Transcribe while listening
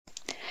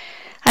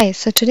Hi,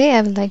 so today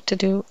I would like to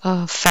do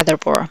a feather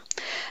boa.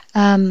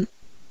 Um,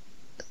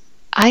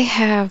 I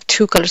have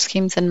two color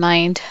schemes in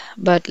mind,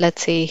 but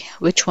let's see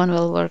which one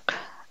will work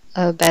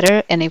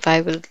better, and if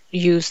I will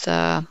use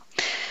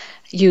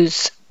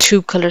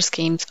two color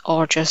schemes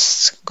or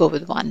just go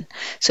with one.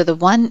 So the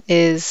one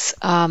is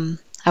I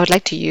would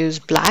like to use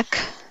black,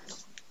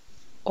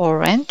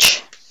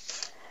 orange,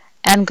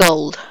 and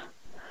gold.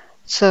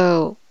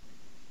 So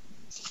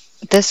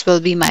this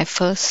will be my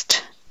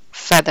first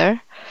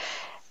feather,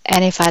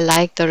 and if I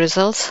like the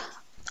results,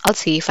 I'll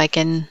see if I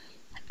can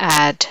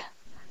add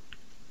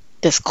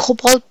this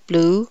cobalt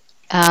blue,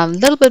 a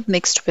little bit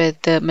mixed with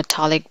the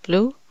metallic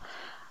blue,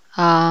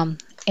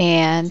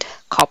 and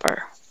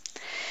copper.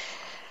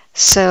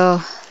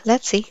 So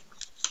let's see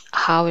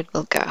how it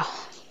will go.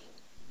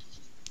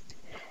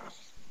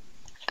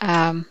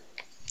 Um,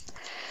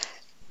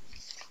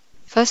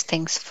 First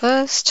things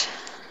first,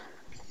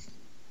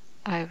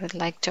 I would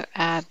like to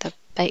add the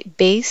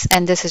base,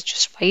 and this is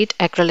just white,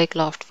 acrylic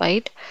loft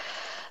white.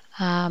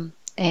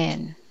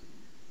 And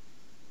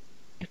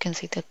you can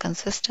see the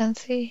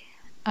consistency.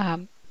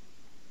 Um,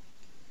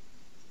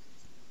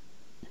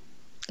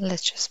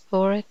 let's just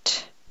pour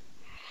it.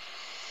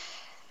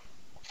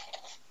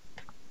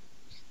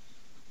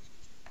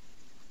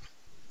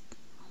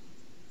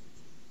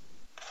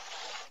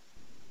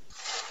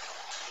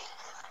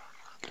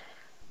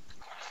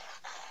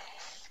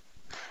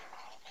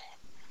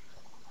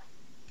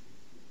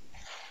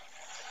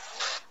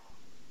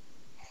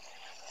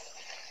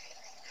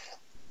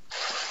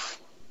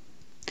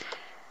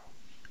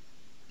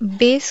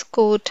 Base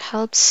coat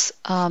helps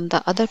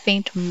the other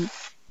paint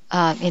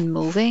in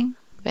moving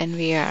when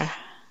we are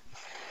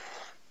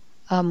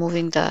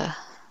moving the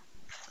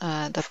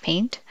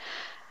paint,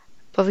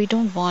 but we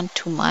don't want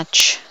too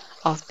much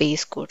of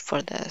base coat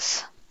for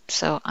this.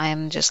 So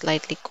I'm just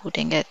lightly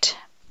coating it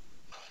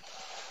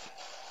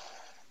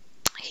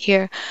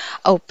here.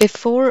 Oh,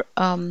 before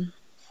I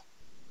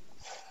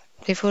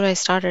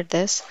started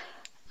this,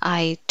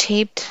 I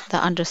taped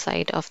the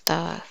underside of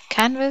the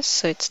canvas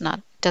so it's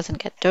not doesn't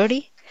get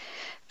dirty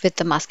with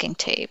the masking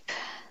tape.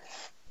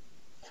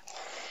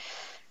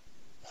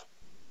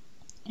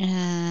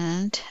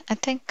 And I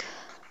think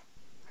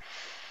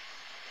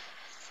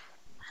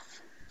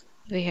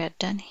we are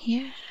done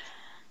here.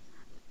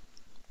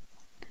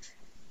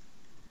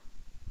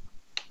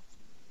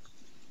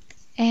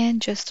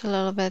 And just a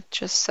little bit,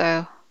 just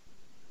so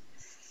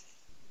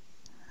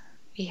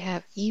we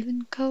have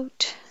even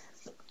coat.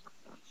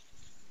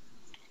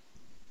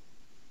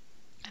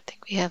 I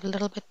think we have a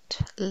little bit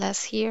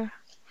less here,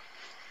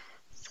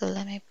 so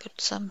let me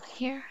put some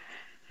here.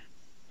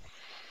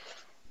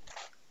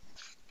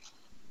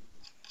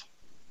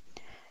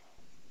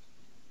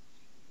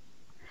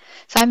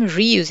 So I'm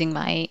reusing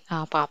my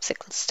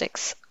popsicle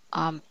sticks.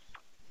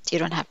 You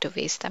don't have to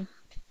waste them.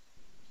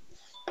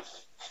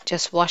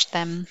 Just wash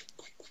them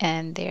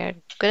and they're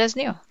good as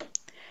new.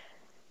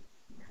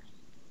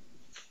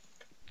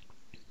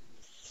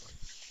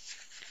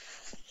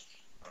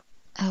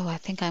 Oh, I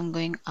think I'm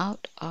going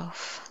out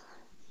of...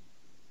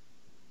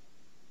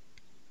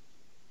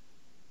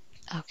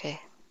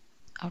 Okay,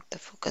 out the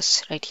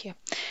focus right here.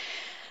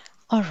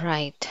 All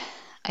right,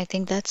 I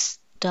think that's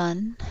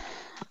done.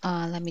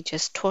 Let me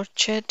just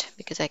torch it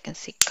because I can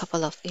see a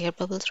couple of air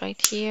bubbles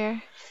right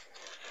here.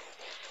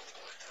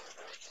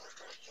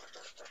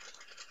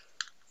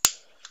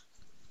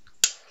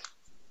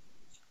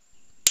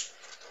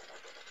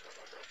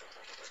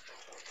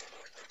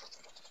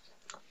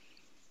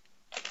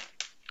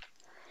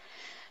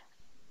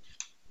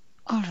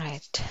 All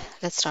right,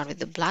 let's start with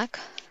the black.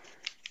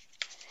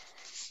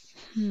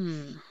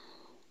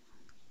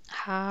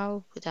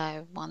 How would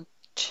I want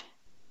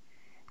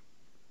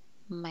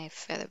my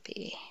feather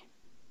be?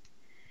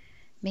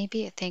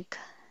 Maybe I think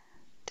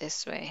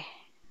this way,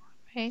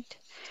 right?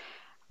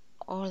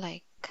 Or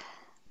like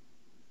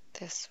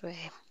this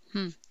way.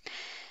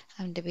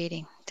 I'm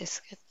debating. This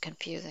gets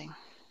confusing.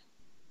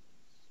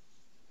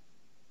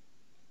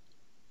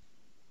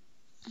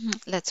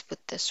 Let's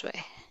put this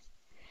way.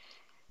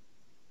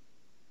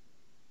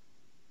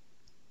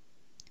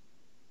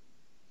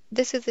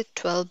 This is a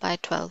 12 by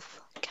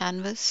 12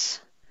 canvas.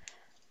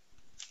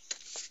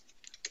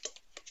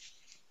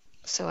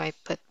 So I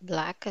put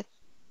black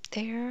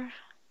there.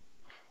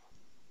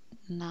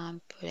 Now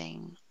I'm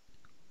putting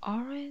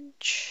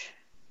orange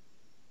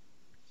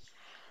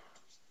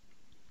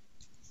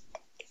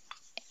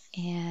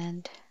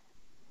and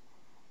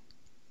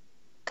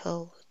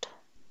gold.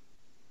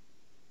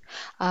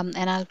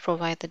 And I'll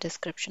provide the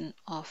description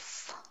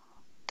of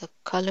the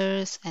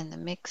colors and the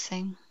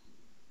mixing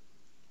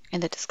in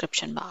the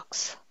description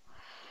box.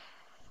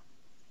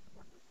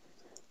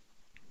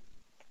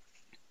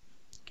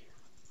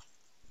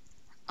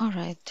 All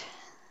right.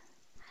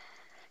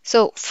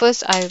 So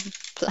first I'm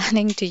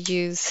planning to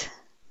use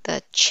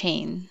the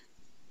chain.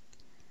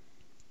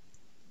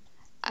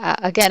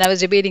 Again, I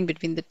was debating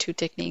between the two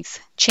techniques,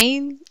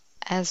 chain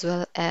as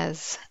well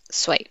as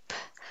swipe.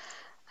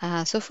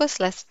 So first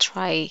let's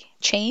try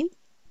chain,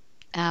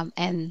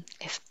 and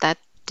if that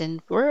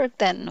didn't work,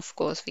 then of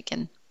course we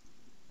can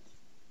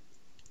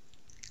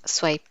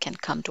swipe can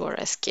come to our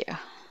rescue.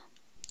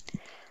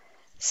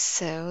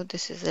 So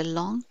this is a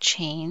long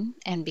chain,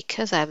 and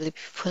because I will be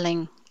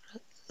pulling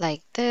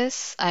like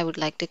this, I would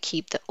like to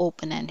keep the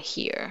open end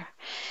here,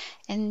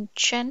 and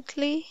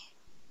gently,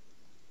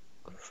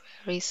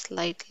 very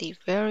slightly,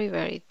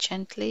 very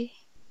gently,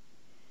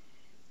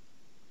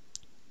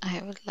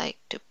 I would like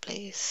to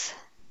place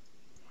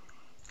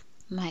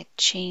my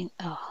chain.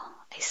 Oh,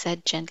 I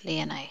said gently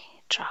and I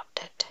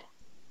dropped it.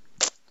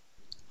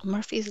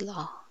 Murphy's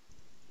Law.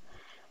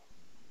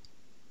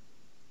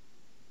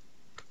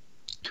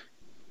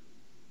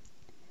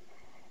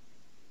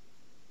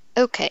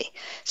 Okay,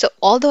 so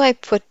although I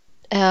put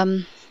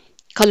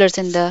colors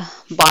in the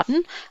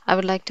bottom, I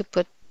would like to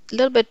put a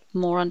little bit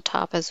more on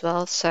top as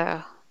well,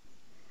 so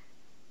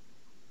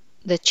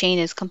the chain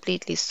is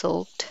completely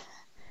soaked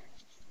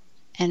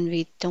and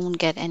we don't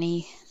get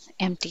any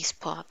empty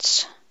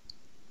spots.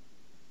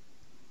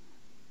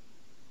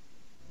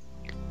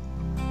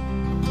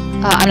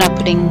 I'm not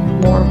putting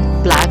more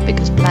black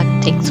because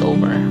black takes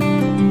over.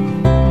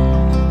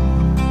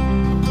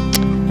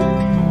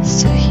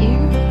 So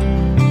here,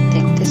 I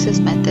think this is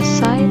my this